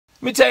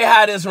Let me tell you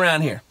how it is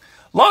around here.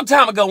 Long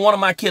time ago, one of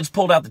my kids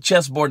pulled out the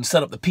chessboard and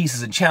set up the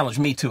pieces and challenged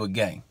me to a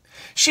game.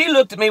 She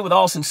looked at me with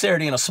all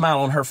sincerity and a smile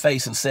on her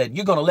face and said,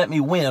 "You're going to let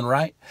me win,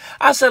 right?"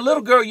 I said,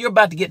 "Little girl, you're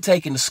about to get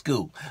taken to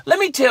school. Let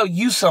me tell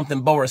you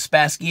something, Boris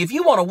Spassky. If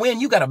you want to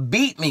win, you got to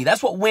beat me.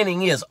 That's what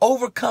winning is,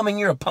 overcoming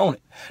your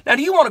opponent. Now,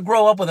 do you want to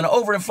grow up with an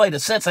overinflated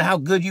sense of how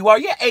good you are?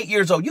 You're 8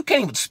 years old. You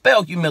can't even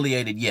spell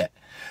humiliated yet.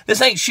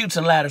 This ain't Chutes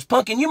and Ladders.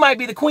 Pumpkin, you might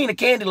be the queen of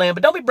Candyland,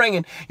 but don't be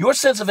bringing your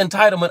sense of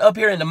entitlement up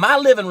here into my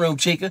living room,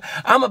 chica.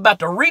 I'm about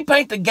to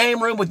repaint the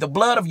game room with the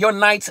blood of your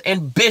knights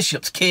and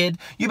bishops, kid.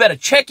 You better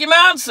check your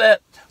mindset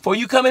before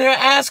you come in here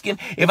asking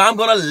if I'm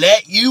going to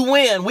let you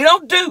win. We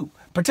don't do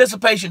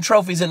participation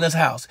trophies in this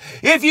house.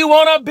 If you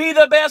want to be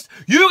the best,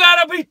 you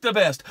got to beat the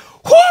best.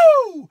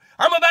 Whoo!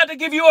 I'm about to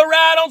give you a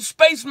ride on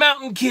Space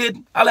Mountain,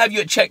 kid. I'll have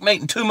you at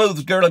checkmate in 2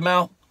 moves, girly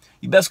mouth.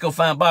 You best go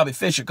find Bobby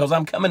Fischer, because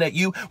I'm coming at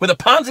you with a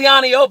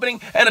Ponziani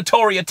opening and a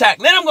Tory attack.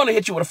 And then I'm going to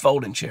hit you with a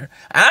folding chair.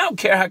 I don't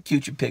care how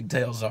cute your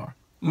pigtails are.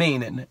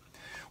 Mean, isn't it?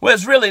 Well,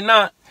 it's really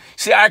not.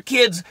 See, our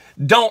kids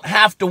don't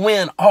have to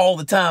win all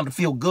the time to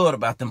feel good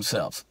about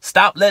themselves.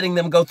 Stop letting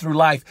them go through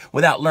life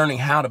without learning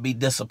how to be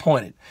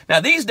disappointed. Now,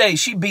 these days,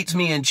 she beats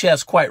me in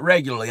chess quite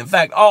regularly. In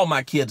fact, all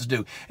my kids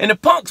do. And the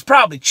punks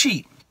probably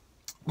cheat.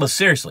 But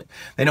seriously,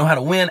 they know how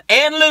to win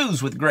and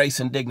lose with grace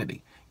and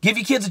dignity. Give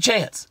your kids a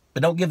chance,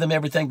 but don't give them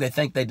everything they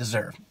think they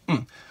deserve.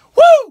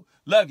 Woo!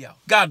 Love y'all.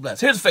 God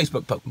bless. Here's a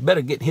Facebook post.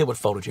 Better get hit with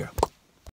photo chair.